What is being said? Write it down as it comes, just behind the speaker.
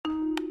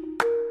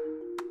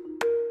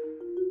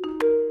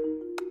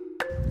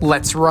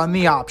Let's run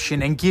the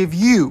option and give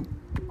you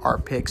our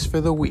picks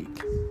for the week.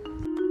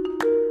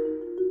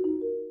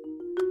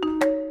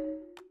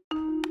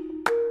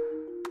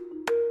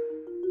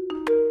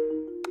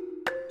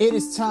 It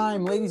is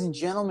time, ladies and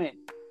gentlemen,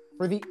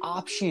 for the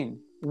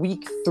option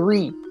week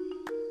 3.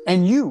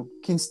 And you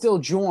can still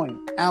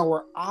join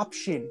our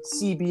option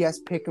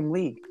CBS Pick'em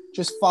League.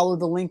 Just follow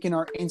the link in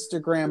our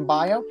Instagram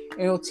bio, and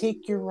it'll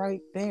take you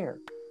right there.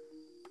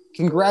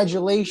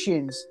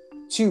 Congratulations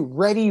to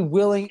Ready,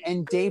 Willing,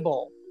 and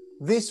Dayball.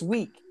 This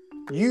week,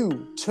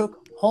 you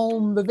took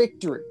home the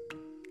victory.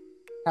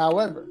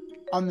 However,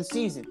 on the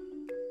season,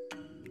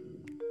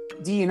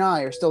 D and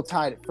I are still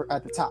tied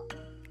at the top.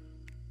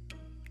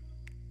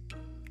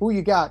 Who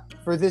you got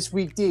for this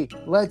week, D?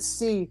 Let's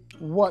see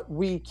what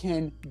we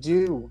can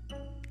do.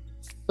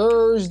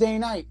 Thursday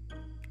night,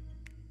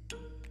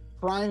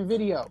 Prime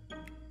Video,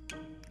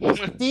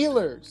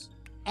 Steelers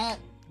at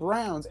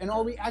Browns. And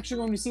are we actually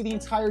going to see the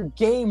entire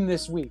game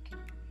this week?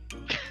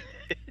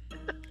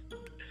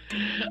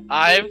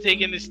 I'm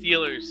taking the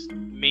Steelers,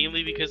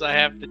 mainly because I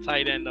have the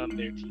tight end on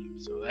their team.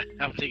 So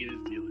I'm taking the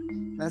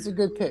Steelers. That's a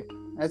good pick.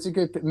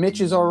 Mitch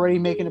is already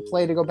making a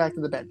play to go back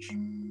to the bench.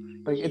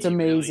 But it's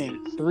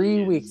amazing. Really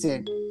 3 weeks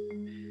in.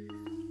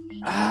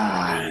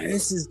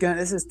 This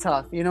is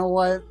tough. You know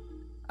what?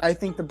 I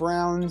think the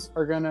Browns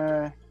are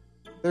gonna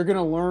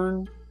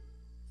learn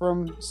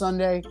from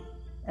Sunday,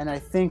 and I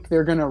think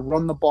they're gonna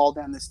run the ball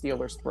down the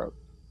Steelers' throat,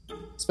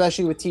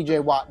 especially with T.J.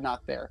 Watt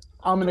not there.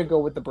 I'm gonna go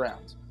with the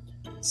Browns.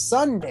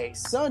 Sunday.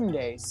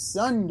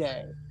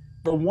 The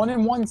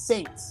 1-1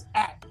 Saints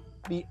at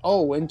the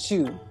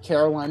 0-2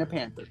 Carolina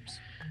Panthers.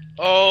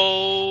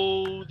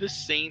 Oh, the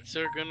Saints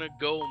are going to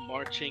go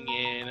marching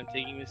in. I'm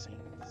taking the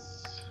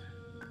Saints.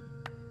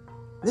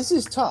 This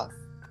is tough.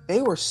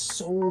 They were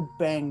so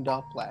banged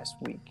up last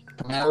week.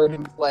 Kamara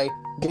didn't play.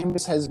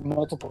 Jameis has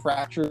multiple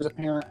fractures,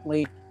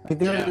 apparently.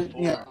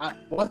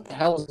 What the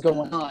hell is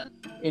going on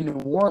in New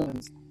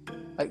Orleans?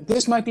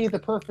 This might be the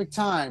perfect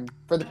time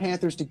for the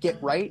Panthers to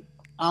get right.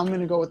 I'm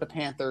going to go with the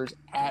Panthers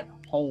at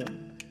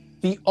home.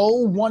 The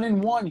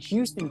 0-1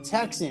 Houston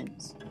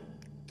Texans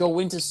go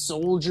into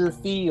Soldier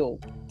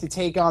Field to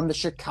take on the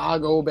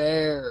Chicago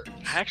Bears.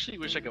 I actually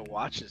wish I could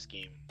watch this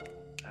game.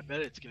 I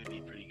bet it's going to be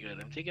pretty good.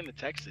 I'm taking the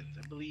Texans.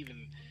 I believe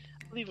in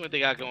what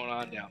they got going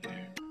on down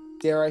there.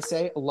 Dare I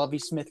say, a Lovie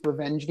Smith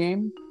revenge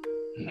game?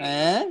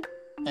 I'm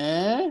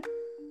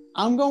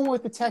going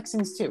with the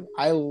Texans, too.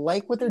 I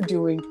like what they're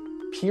doing.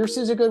 Pierce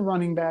is a good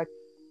running back.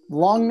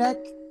 Long neck,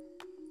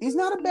 he's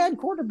not a bad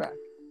quarterback.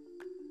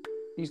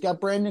 He's got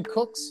Brandon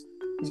Cooks.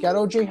 He's got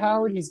O.J.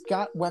 Howard. He's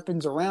got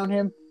weapons around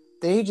him.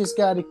 They just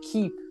got to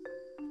keep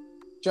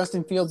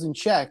Justin Fields in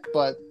check,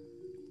 but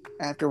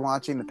after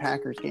watching the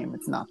Packers game,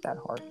 it's not that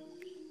hard.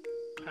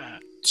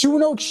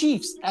 2-0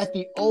 Chiefs at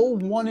the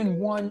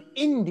 0-1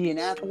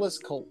 Indianapolis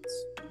Colts.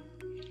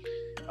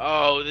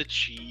 Oh, the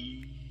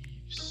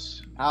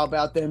Chiefs. How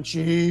about them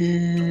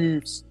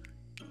Chiefs?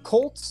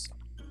 Colts,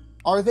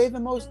 are they the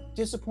most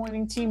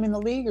disappointing team in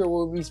the league, or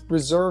will we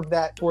reserve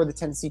that for the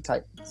Tennessee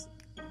Titans?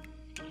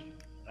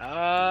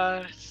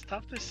 It's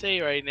tough to say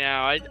right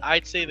now.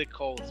 I'd say the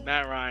Colts.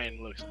 Matt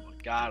Ryan looks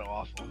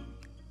god-awful.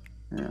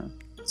 Yeah,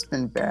 it's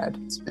been bad.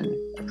 It's been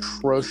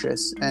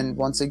atrocious. And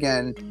once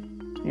again,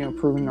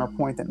 proving our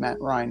point that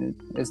Matt Ryan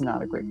is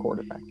not a great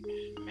quarterback.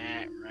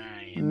 Matt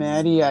Ryan.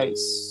 Matty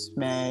Ice.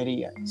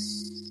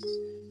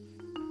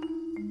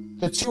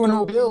 The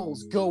 2-0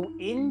 Bills go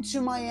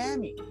into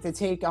Miami to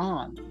take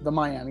on the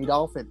Miami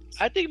Dolphins.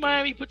 I think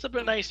Miami puts up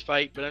a nice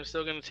fight, but I'm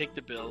still going to take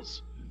the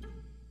Bills.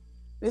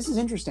 This is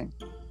interesting,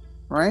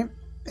 right?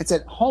 It's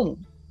at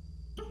home.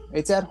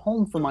 It's at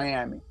home for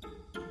Miami.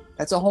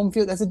 That's a home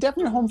field. That's a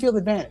definite home field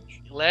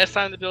advantage. Last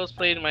time the Bills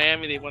played in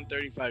Miami, they won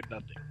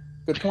 35-0.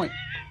 Good point.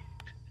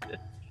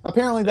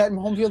 Apparently, that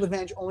home field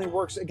advantage only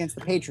works against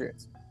the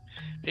Patriots.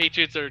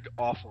 Patriots are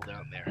awful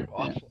down there.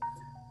 Awful. Yeah.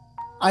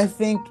 I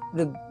think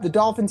the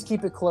Dolphins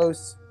keep it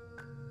close,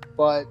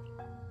 but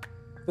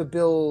the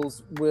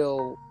Bills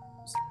will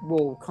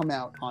come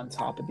out on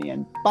top at the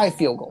end by a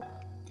field goal.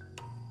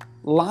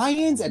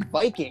 Lions and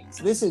Vikings.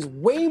 This is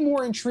way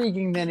more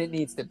intriguing than it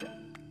needs to be.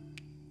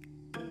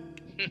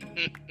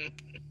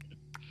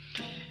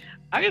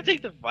 I'm going to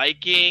take the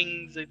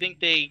Vikings. I think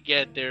they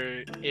get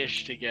their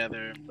ish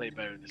together and play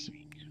better this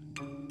week.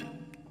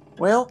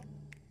 Well,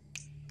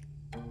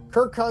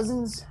 Kirk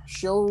Cousins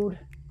showed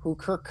who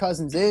Kirk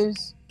Cousins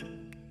is.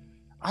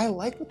 I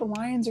like what the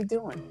Lions are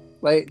doing.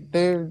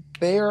 They're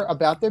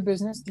about their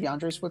business.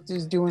 DeAndre Swift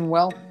is doing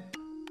well.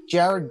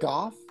 Jared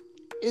Goff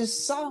is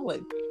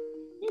solid.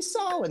 He's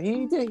solid.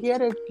 He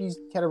had a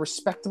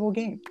respectable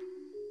game.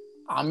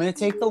 I'm going to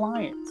take the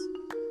Lions.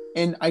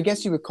 And I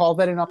guess you would call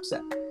that an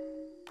upset.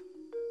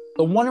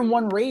 The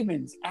 1-1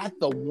 Ravens at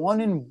the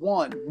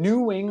 1-1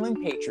 New England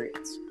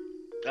Patriots.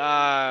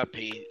 No,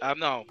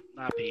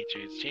 not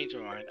Patriots. Change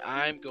my mind.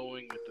 I'm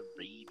going with the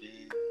Ravens.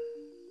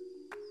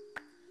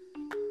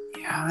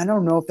 Yeah, I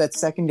don't know if that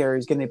secondary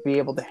is going to be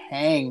able to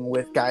hang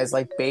with guys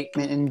like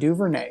Bateman and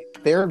Duvernay.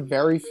 They're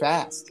very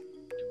fast.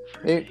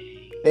 They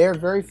are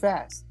very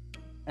fast.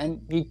 And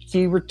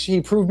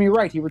he proved me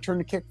right. He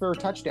returned a kick for a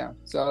touchdown.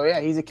 So, yeah,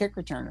 he's a kick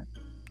returner.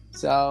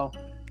 So,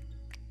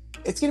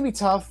 it's going to be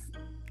tough.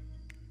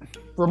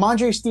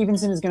 Ramondre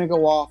Stevenson is going to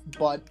go off,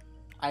 but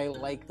I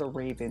like the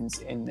Ravens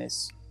in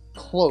this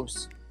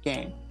close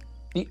game.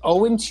 The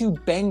 0-2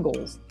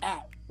 Bengals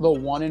at the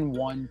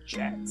 1-1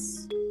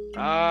 Jets.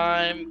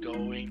 I'm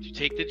going to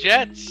take the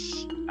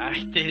Jets.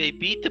 They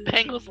beat the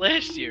Bengals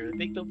last year. I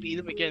think they'll beat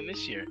them again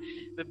this year.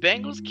 The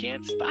Bengals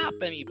can't stop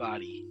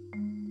anybody.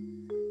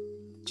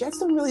 Jets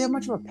don't really have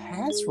much of a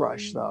pass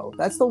rush, though.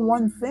 That's the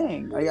one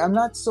thing. Like, I'm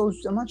not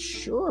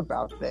sure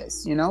about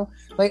this. You know,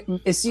 like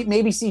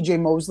maybe C.J.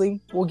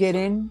 Mosley will get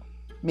in.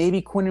 Maybe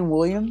Quinnen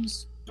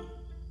Williams.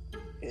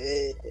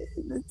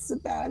 That's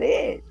about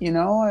it. You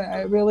know,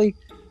 I really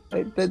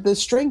the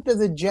strength of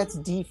the Jets'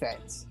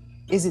 defense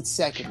is its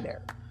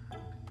secondary.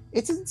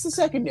 It's the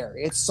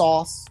secondary. It's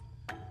Sauce.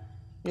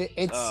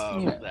 It's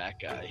that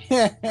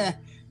guy.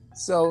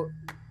 So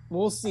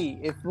we'll see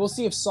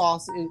if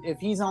Sauce, if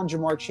he's on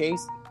Jamar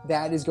Chase,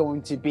 that is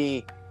going to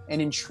be an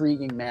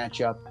intriguing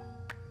matchup.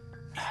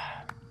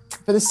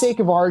 For the sake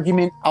of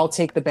argument, I'll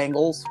take the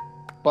Bengals,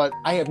 but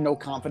I have no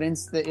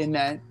confidence in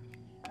that.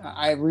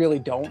 I really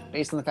don't,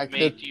 based on the fact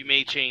that you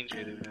may change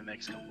it in the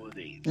next couple of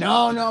days.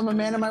 No, I'm a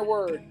man of my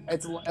word.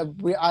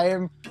 I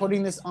am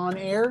putting this on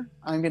air.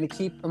 I'm going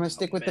to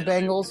stick with the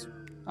Bengals.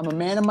 I'm a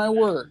man of my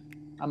word.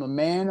 I'm a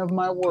man of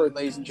my word,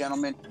 ladies and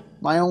gentlemen.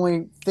 My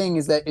only thing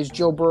is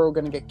Joe Burrow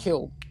going to get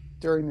killed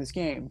during this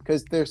game?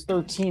 Because there's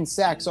 13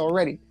 sacks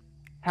already.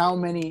 How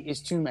many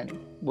is too many?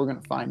 We're going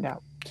to find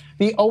out.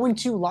 The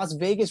 0-2 Las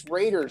Vegas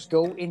Raiders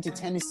go into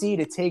Tennessee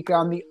to take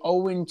on the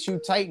 0-2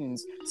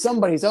 Titans.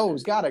 Somebody's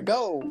O's got to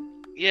go.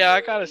 Yeah,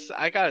 I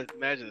gotta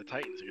imagine the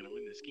Titans are going to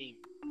win this game.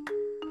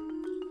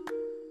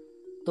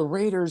 The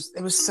Raiders,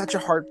 it was such a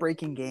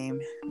heartbreaking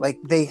game. Like,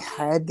 they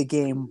had the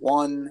game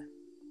won.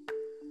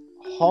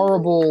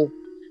 Horrible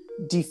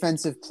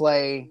defensive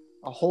play,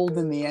 a hold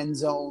in the end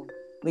zone,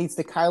 leads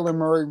to Kyler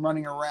Murray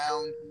running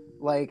around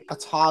like a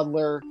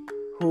toddler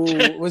who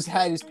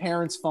had his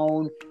parents'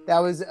 phone. That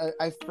was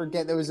I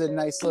forget. There was a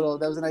nice little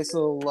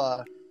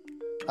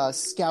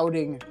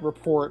scouting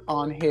report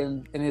on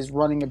him and his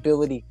running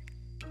ability.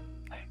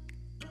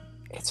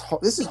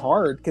 This is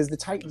hard because the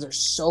Titans are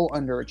so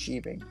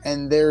underachieving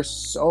and they're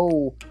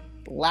so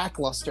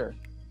lackluster.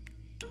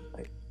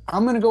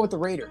 I'm going to go with the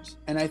Raiders,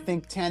 and I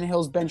think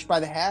Tannehill's benched by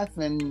the half,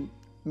 and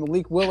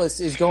Malik Willis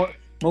is going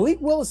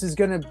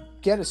to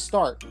get a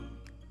start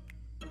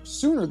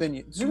sooner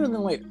than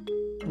later.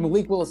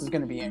 Malik Willis is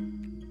going to be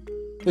in.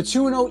 The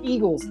 2-0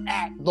 Eagles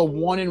at the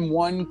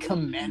 1-1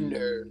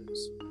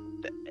 Commanders.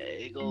 The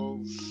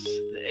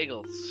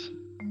Eagles.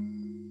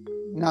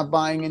 Not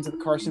buying into the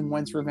Carson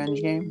Wentz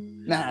revenge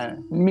game? Nah,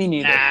 me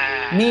neither.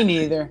 Nah.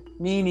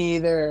 Me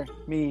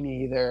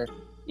neither.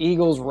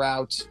 Eagles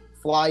route.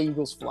 Fly,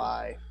 Eagles,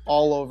 fly.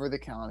 All over the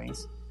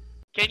counties.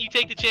 Can you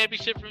take the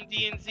championship from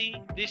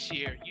DNZ? This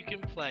year, you can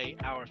play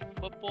our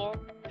football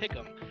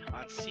pick'em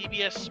on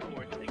CBS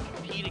Sports and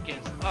compete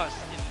against us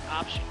in the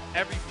option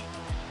every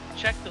week.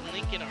 Check the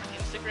link in our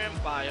Instagram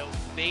bio,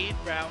 Fade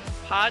Route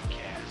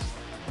Podcast,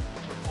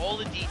 for all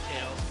the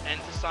details and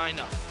to sign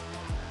up.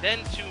 Then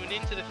tune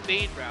into the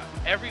Fade Route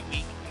every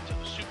week until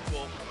the Super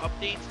Bowl for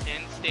updates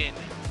and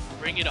standings.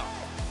 Bring it on.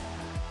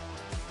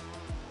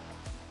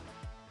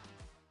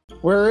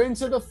 We're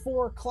into the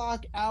 4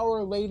 o'clock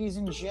hour, ladies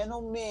and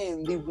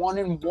gentlemen. The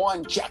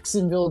 1-1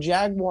 Jacksonville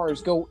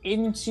Jaguars go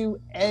into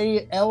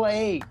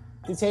LA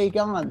to take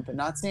on, but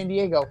not San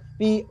Diego,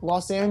 the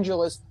Los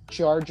Angeles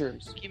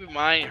Chargers. Keep in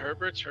mind,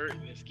 Herbert's hurt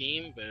in this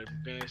game, but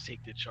I'm going to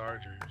take the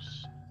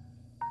Chargers.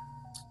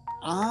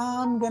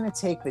 I'm going to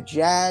take the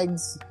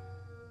Jags.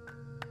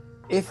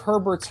 If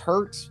Herbert's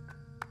hurt,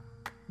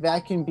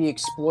 that can be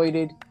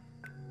exploited.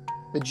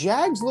 The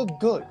Jags look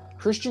good.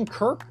 Christian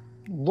Kirk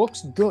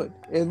looks good.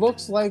 It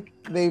looks like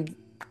they've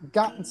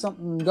gotten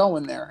something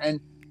going there. And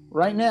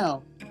right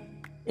now,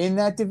 in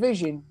that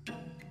division,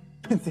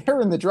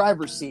 they're in the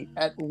driver's seat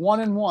at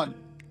 1-1.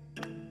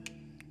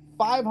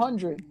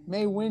 500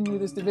 may win you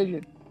this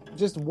division.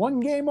 Just one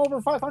game over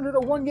 500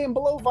 or one game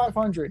below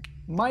 500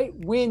 might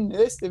win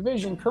this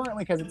division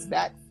currently because it's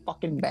that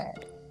fucking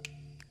bad.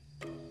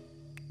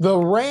 The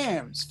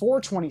Rams,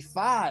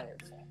 425,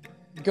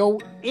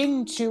 go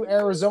into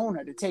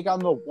Arizona to take on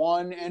the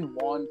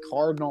 1-1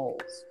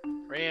 Cardinals.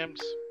 Rams.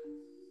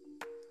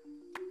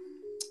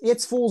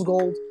 It's fool's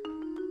gold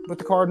with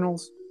the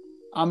Cardinals.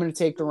 I'm going to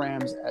take the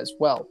Rams as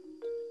well.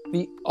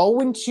 The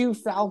 0-2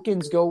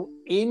 Falcons go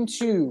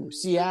into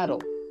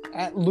Seattle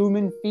at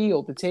Lumen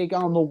Field to take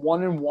on the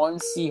 1-1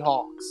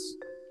 Seahawks.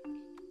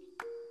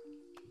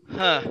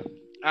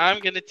 I'm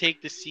going to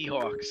take the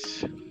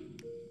Seahawks.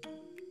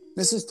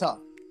 This is tough.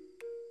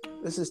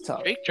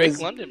 Drake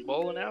London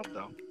bowling out,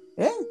 though.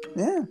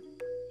 Yeah.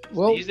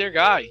 Well, he's their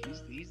guy.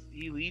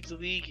 He leads the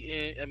league.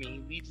 He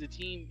leads the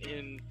team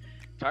in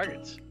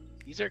targets.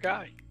 He's their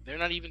guy. They're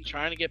not even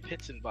trying to get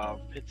Pitts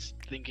involved. Pitts,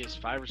 I think, is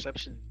 5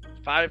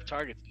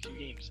 targets in 2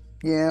 games.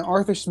 Yeah,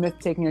 Arthur Smith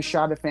taking a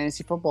shot at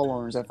fantasy football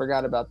owners. I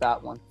forgot about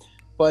that one.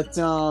 But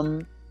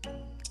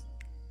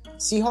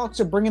Seahawks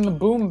are bringing the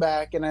boom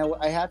back, and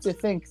I have to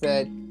think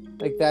that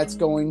that's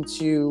going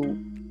to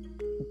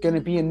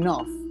be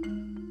enough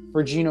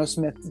for Geno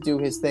Smith to do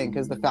his thing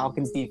because the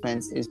Falcons'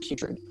 defense is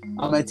putrid.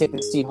 I'm going to take the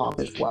Seahawks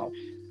as well.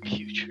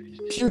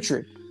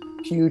 Putrid.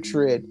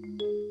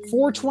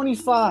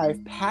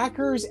 425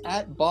 Packers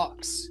at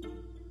Bucks.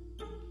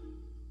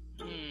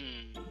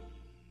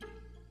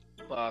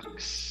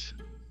 Bucks.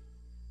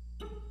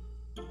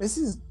 This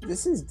is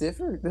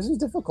different. This is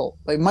difficult.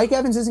 Like Mike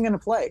Evans isn't going to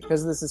play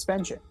because of the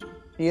suspension.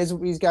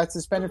 He's got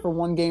suspended for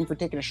one game for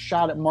taking a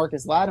shot at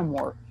Marcus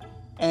Lattimore,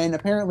 and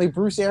apparently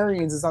Bruce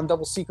Arians is on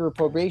double secret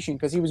probation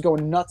because he was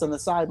going nuts on the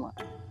sideline.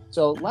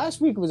 So last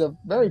week was a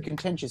very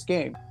contentious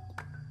game.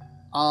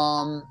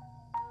 The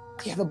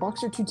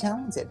Bucks are too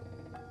talented.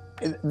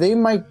 They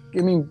might.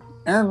 I mean,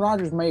 Aaron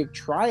Rodgers might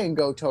try and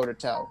go toe to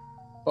toe,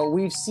 but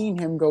we've seen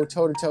him go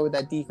toe to toe with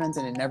that defense,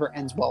 and it never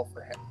ends well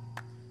for him.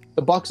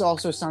 The Bucks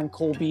also signed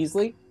Cole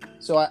Beasley,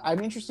 so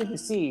I'm interested to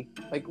see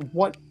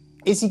what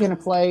is he going to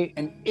play,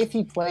 and if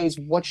he plays,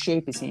 what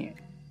shape is he in?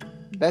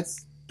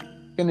 That's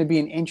going to be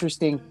an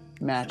interesting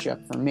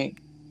matchup for me.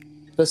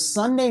 The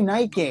Sunday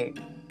night game,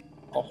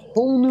 a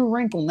whole new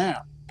wrinkle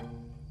now.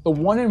 The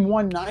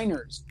 1-1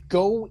 Niners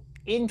go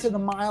into the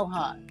Mile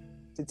High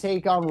to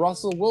take on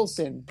Russell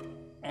Wilson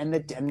and the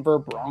Denver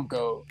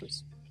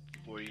Broncos.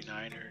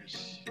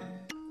 49ers.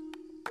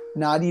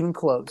 Not even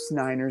close.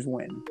 Niners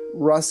win.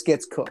 Russ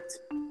gets cooked.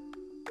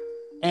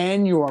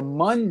 And your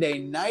Monday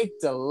night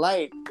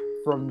delight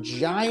from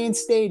Giant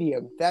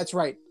Stadium. That's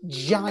right,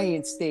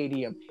 Giant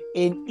Stadium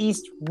in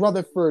East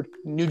Rutherford,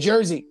 New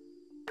Jersey.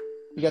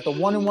 You got the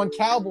 1-1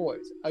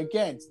 Cowboys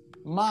against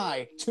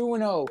my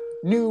 2-0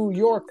 New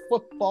York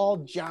Football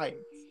Giants.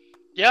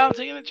 Yeah, I'm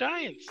taking the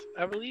Giants.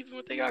 I believe in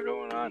what they got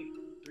going on.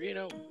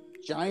 3-0.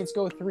 Giants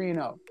go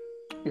 3-0.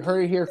 You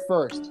heard it here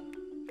first.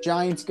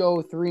 Giants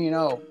go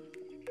 3-0.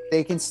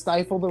 They can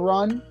stifle the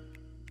run.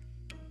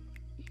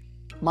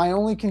 My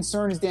only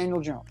concern is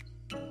Daniel Jones.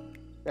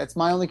 That's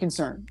my only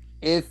concern.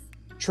 If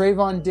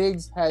Trayvon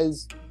Diggs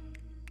has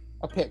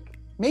a pick,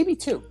 maybe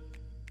two,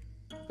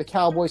 the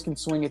Cowboys can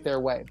swing it their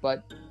way.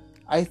 But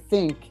I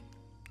think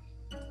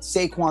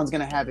Saquon's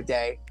going to have a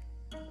day,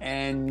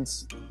 and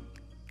it's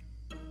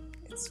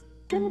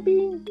going to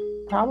be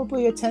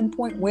probably a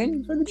 10-point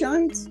win for the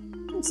Giants.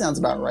 That sounds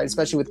about right,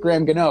 especially with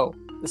Graham Gano,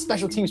 the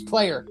special teams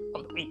player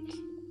of the week.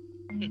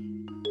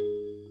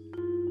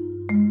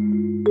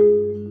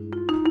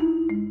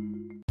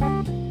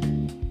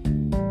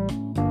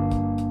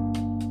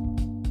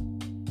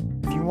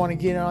 Want to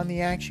get on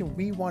the action,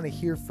 we want to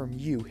hear from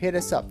you. Hit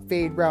us up,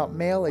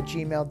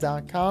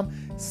 faderoutemail@gmail.com.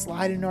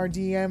 Slide in our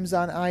DMs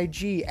on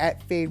IG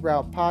at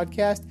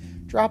FadeRoutePodcast.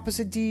 Drop us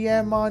a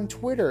DM on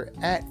Twitter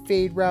at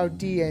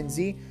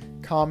FadeRouteDNZ.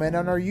 Comment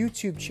on our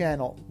YouTube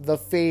channel, The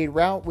Fade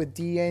Route with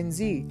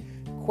DNZ.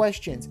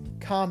 Questions,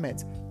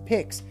 comments,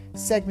 picks,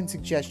 segment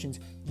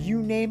suggestions,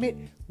 you name it,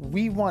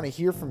 we want to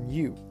hear from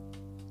you.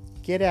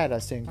 Get at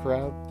us, in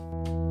crowd.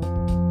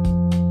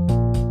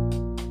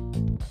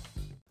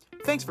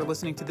 Thanks for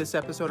listening to this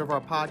episode of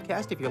our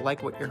podcast. If you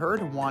like what you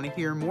heard and want to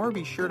hear more,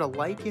 be sure to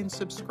like and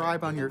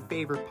subscribe on your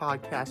favorite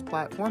podcast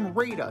platform.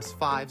 Rate us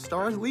 5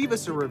 stars, leave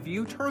us a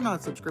review, turn on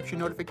subscription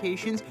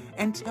notifications,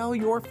 and tell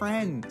your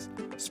friends.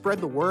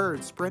 Spread the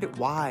word, spread it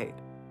wide.